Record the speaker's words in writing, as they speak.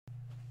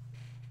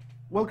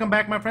Welcome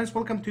back, my friends.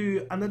 Welcome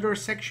to another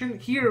section.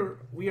 Here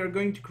we are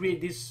going to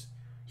create this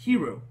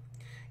hero,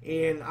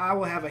 and I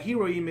will have a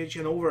hero image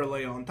and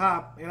overlay on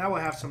top, and I will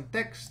have some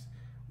text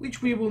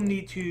which we will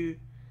need to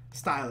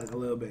style it a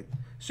little bit.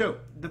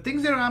 So the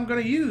things that I'm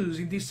going to use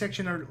in this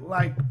section are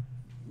like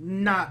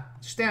not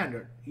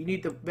standard. You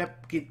need the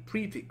WebKit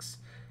prefix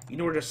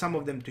in order some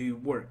of them to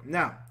work.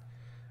 Now,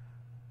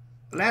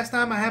 last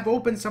time I have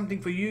opened something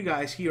for you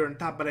guys here on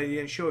top, but I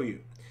didn't show you.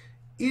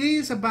 It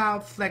is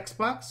about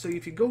Flexbox. So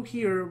if you go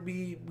here,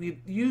 we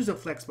use a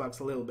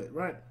Flexbox a little bit,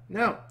 right?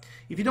 Now,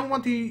 if you don't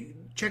want to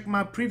check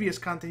my previous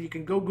content, you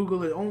can go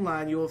Google it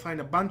online. You will find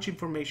a bunch of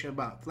information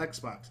about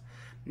Flexbox.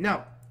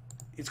 Now,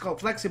 it's called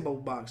Flexible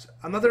Box.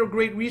 Another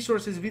great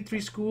resource is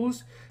V3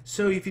 Schools.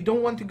 So if you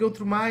don't want to go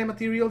through my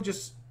material,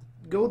 just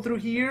go through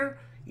here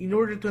in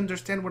order to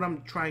understand what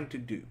I'm trying to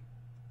do.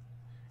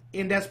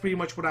 And that's pretty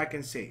much what I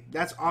can say.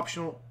 That's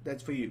optional.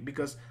 That's for you,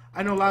 because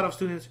I know a lot of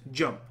students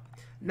jump.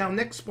 Now,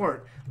 next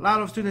part, a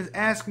lot of students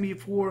ask me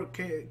for,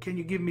 can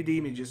you give me the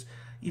images?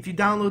 If you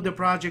download the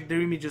project, the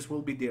images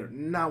will be there.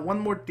 Now, one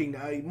more thing,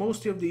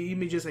 most of the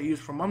images I use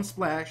from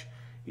Unsplash.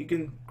 You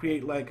can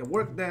create like a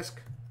work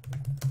desk.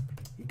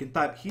 You can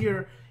type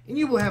here, and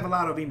you will have a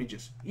lot of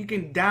images. You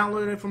can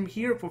download it from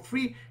here for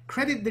free.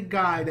 Credit the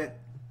guy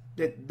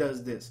that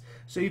does this.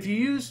 So if you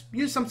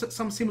use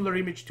some similar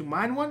image to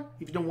mine one,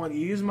 if you don't want to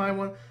use mine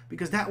one,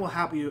 because that will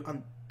help you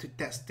to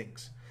test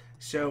things.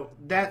 So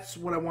that's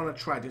what I want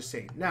to try to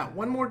say. Now,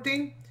 one more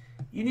thing,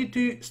 you need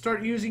to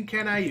start using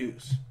Can I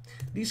Use.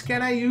 These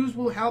Can I Use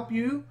will help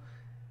you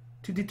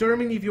to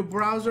determine if your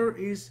browser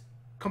is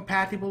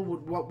compatible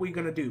with what we're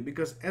going to do.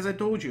 Because as I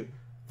told you,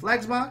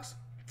 Flexbox,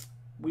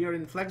 we are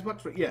in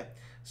Flexbox, right? Yeah.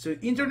 So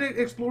Internet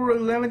Explorer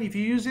 11, if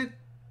you use it,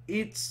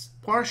 it's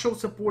partial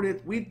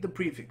supported with the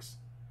prefix.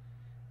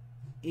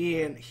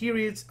 And here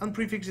it's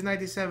unprefixed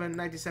 97,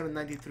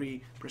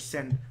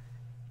 93%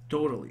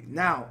 totally.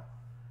 Now,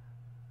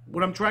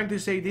 what I'm trying to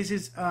say, this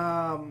is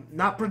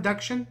not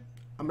production.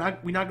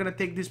 We're not gonna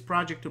take this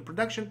project to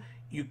production.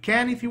 You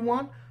can if you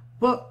want,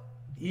 but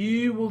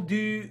you will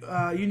do.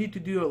 You need to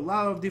do a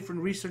lot of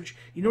different research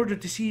in order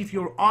to see if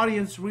your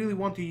audience really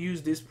want to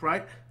use this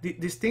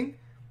this thing,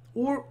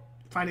 or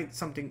finding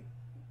something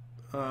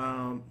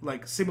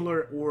like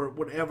similar or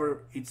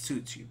whatever it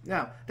suits you.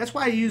 Now, that's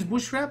why I use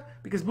Bootstrap,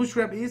 because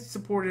Bootstrap is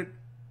supported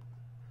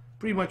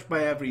pretty much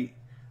by every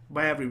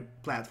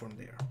platform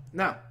there.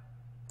 Now,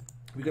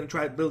 we're going to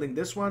try building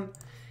this one.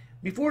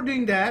 Before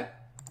doing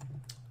that,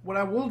 what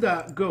I will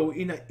go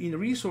in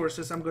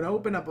resources, I'm going to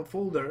open up a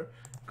folder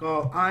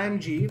called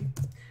IMG.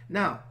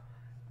 Now,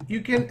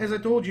 you can, as I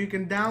told you, you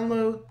can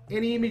download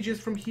any images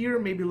from here,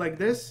 maybe like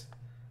this,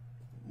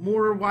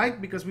 more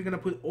white, because we're going to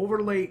put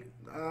overlay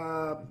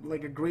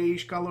like a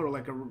grayish color or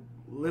like a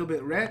little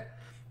bit red.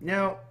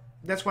 Now,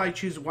 that's why I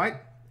choose white,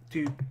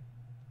 to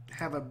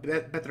have a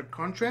better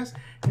contrast.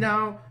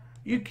 Now,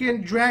 you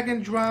can drag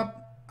and drop.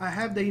 I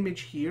have the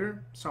image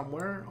here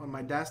somewhere on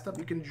my desktop.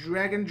 You can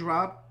drag and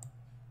drop,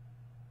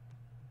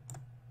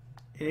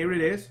 and here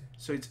it is.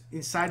 So it's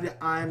inside the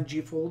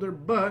IMG folder.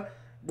 But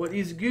what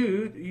is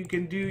good, you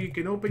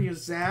can open your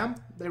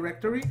XAMPP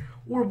directory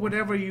or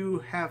whatever you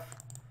have,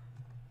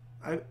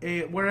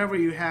 wherever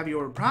you have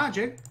your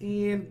project,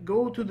 and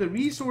go to the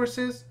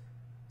resources,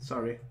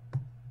 to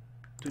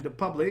the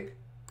public,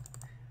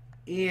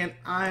 and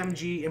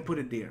IMG, and put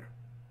it there.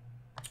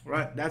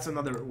 Right, that's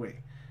another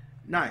way.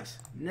 Nice.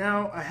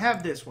 Now I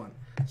have this one.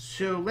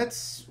 So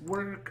let's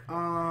work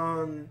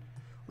on,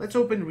 let's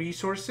open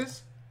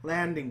resources,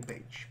 landing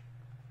page.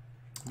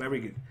 Very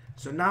good.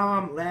 So now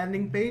I'm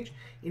landing page.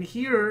 In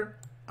here,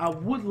 I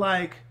would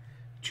like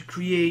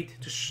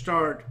to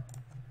start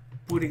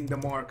putting the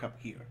markup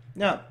here.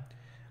 Now,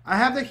 I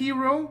have the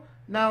hero.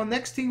 Now,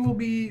 next thing will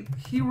be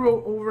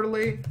hero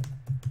overlay.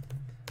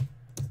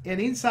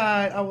 And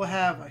inside, I will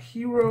have a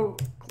hero,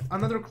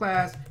 another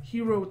class,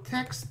 hero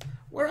text,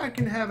 where I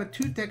can have a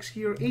two text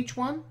here,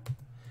 H1,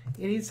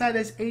 and inside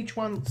this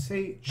H1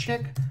 say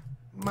check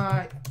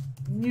my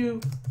new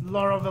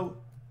Laravel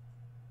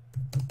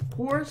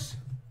course,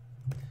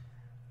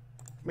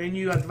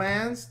 menu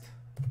advanced,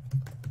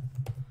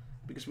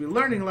 because we're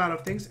learning a lot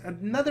of things.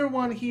 Another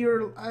one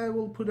here, I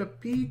will put a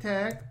P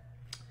tag,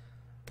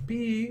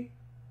 P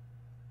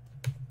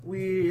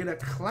with a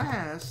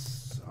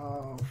class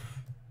of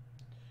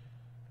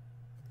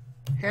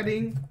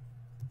heading,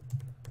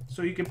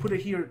 so you can put it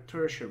here,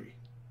 tertiary.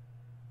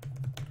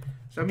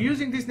 So I'm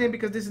using this name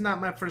because this is not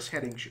my first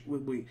heading.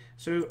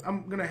 So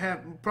I'm gonna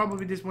have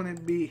probably this one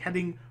would be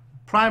heading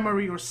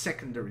primary or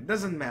secondary.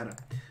 Doesn't matter.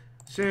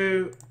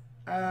 So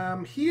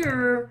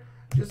here,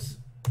 just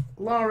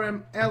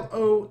lorem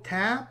lo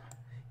tab.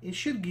 It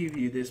should give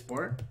you this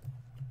part.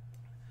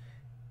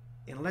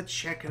 And let's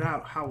check it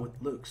out how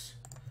it looks,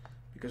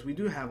 because we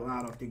do have a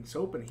lot of things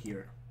open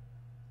here.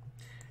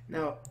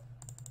 Now,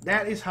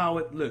 that is how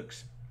it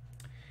looks.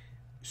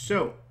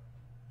 So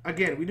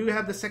again, we do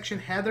have the section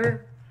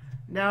header.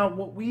 Now,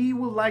 what we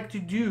would like to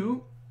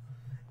do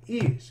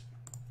is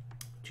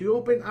to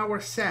open our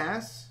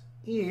SAS,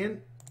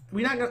 and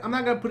I'm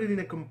not gonna put it in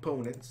the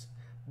components.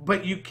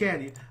 but you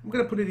can. I'm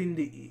gonna put it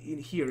in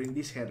here in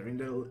this header in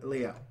the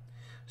layout.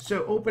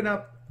 So open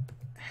up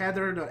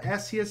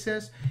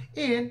header.scss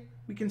and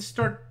we can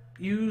start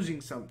using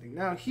something.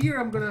 Now here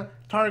I'm gonna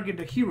target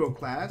the hero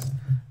class,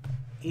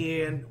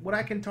 and what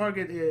I can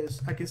target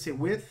is I can say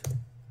width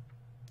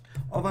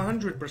of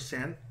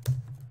 100%,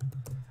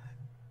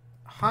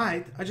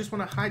 height, I just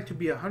want height to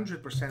be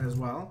 100% as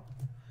well,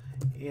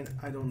 and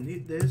I don't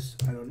need this,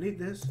 I don't need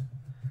this.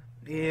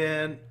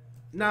 And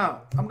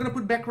now I'm gonna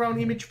put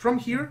background image from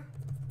here.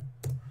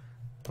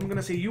 I'm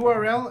gonna say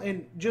URL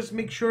and just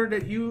make sure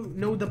that you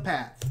know the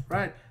path,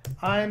 right?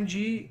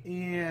 IMG,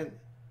 and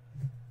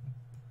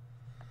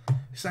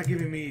it's not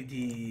giving me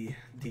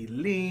the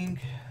link,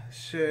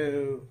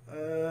 so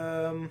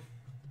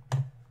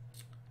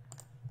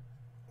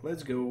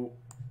let's go.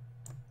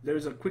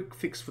 There's a quick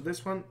fix for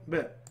this one,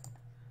 but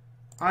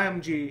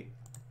IMG,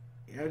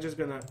 I'm just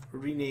gonna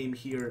rename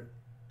here,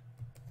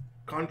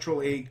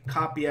 Control A,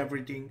 copy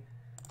everything.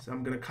 So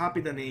I'm gonna copy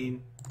the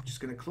name, just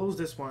gonna close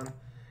this one,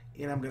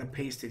 and I'm gonna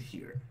paste it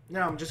here.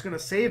 Now I'm just gonna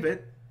save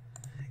it.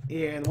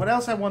 And what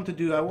else I want to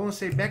do? I want to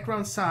say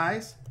background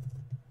size,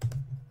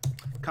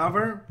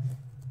 cover,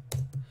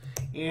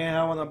 and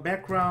I want a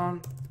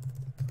background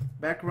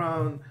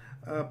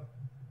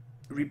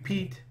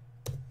repeat,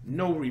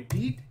 no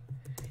repeat,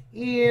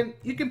 and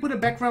you can put a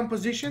background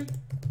position.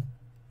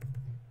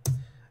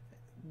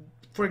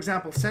 For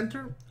example,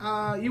 center.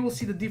 You will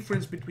see the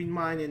difference between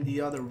mine and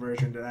the other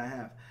version that I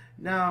have.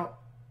 Now,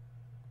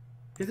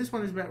 if this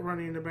one is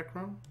running in the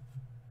background,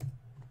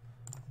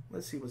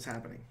 let's see what's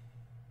happening.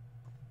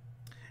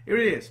 Here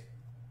it is.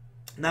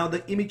 Now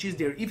the image is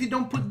there. If you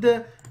don't put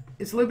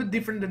it's a little bit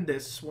different than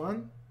this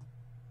one.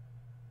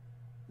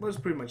 Well, it's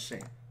pretty much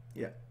same.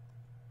 Yeah.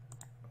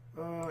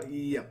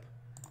 Yep.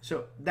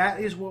 So that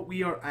is what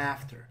we are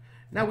after.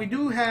 Now we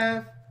do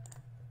have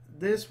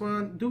this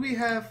one. Do we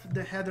have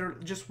the header?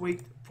 Just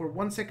wait for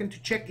 1 second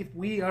to check if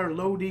we are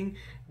loading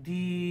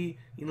the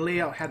in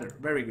layout header.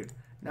 Very good.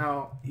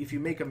 Now if you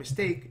make a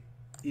mistake,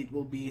 it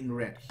will be in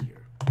red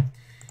here.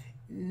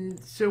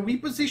 So we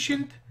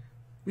positioned,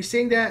 we're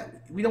saying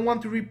that we don't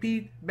want to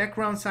repeat,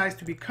 background size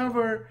to be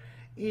covered,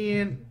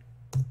 and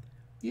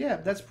yeah,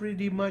 that's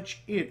pretty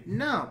much it.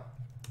 Now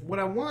what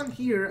I want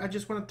here, I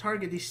just want to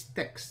target this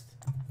text,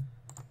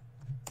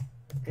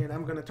 and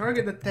I'm gonna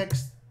target the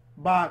text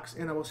box,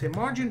 and I will say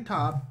margin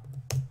top,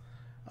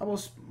 I will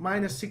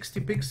minus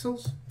 60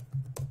 pixels.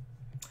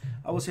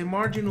 I will say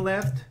margin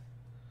left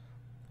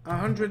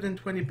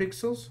 120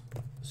 pixels.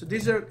 So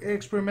these are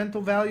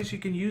experimental values. You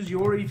can use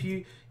your, if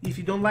you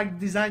don't like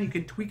the design, you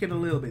can tweak it a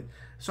little bit.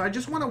 So I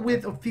just want a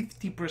width of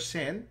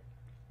 50%,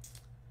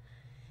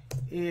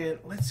 and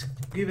let's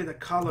give it a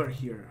color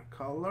here.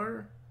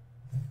 Color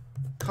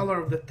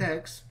of the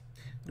text.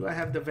 Do I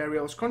have the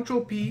variables?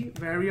 Control P,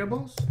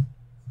 variables.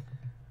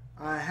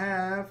 I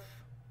have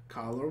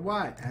color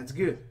white. That's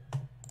good.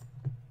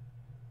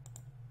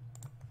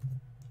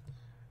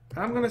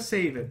 I'm gonna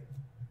save it.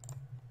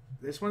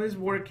 This one is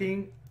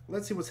working.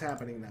 Let's see what's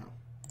happening now.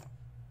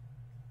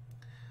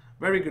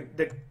 Very good.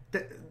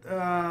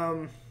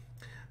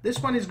 This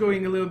one is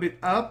going a little bit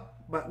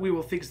up, but we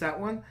will fix that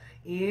one.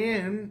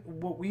 And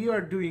what we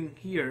are doing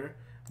here,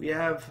 we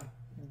have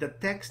the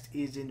text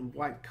is in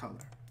white color.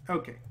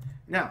 Okay,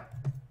 now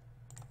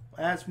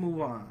let's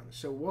move on.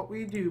 So what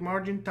we do,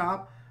 margin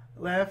top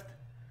left.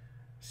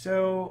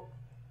 So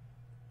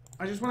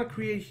I just want to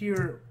create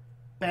here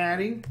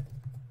padding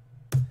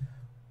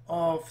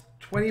of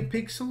 20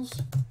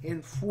 pixels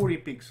and 40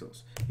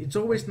 pixels. It's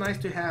always nice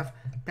to have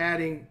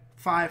padding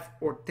 5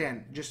 or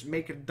 10. Just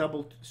make it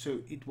double so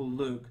it will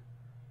look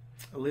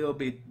a little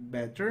bit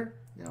better.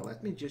 Now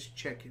let me just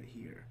check it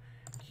here.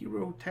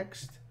 Hero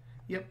text.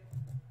 Yep.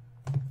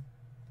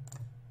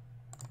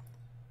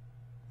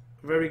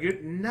 Very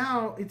good.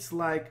 Now it's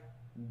like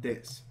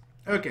this.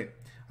 Okay.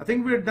 I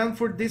think we're done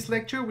for this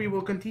lecture. We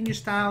will continue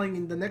styling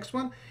in the next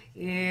one.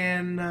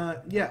 And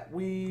yeah,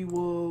 we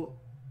will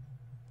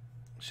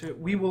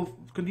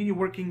continue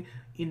working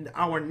in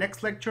our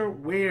next lecture,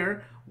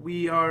 where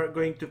we are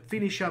going to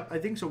finish up. I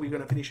think so. We're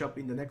going to finish up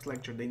in the next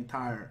lecture the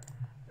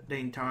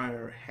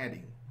entire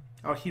heading,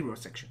 our hero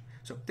section.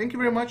 So thank you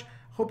very much.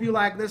 Hope you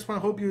like this one.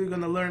 Hope you're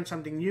going to learn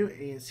something new,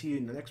 and see you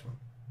in the next one.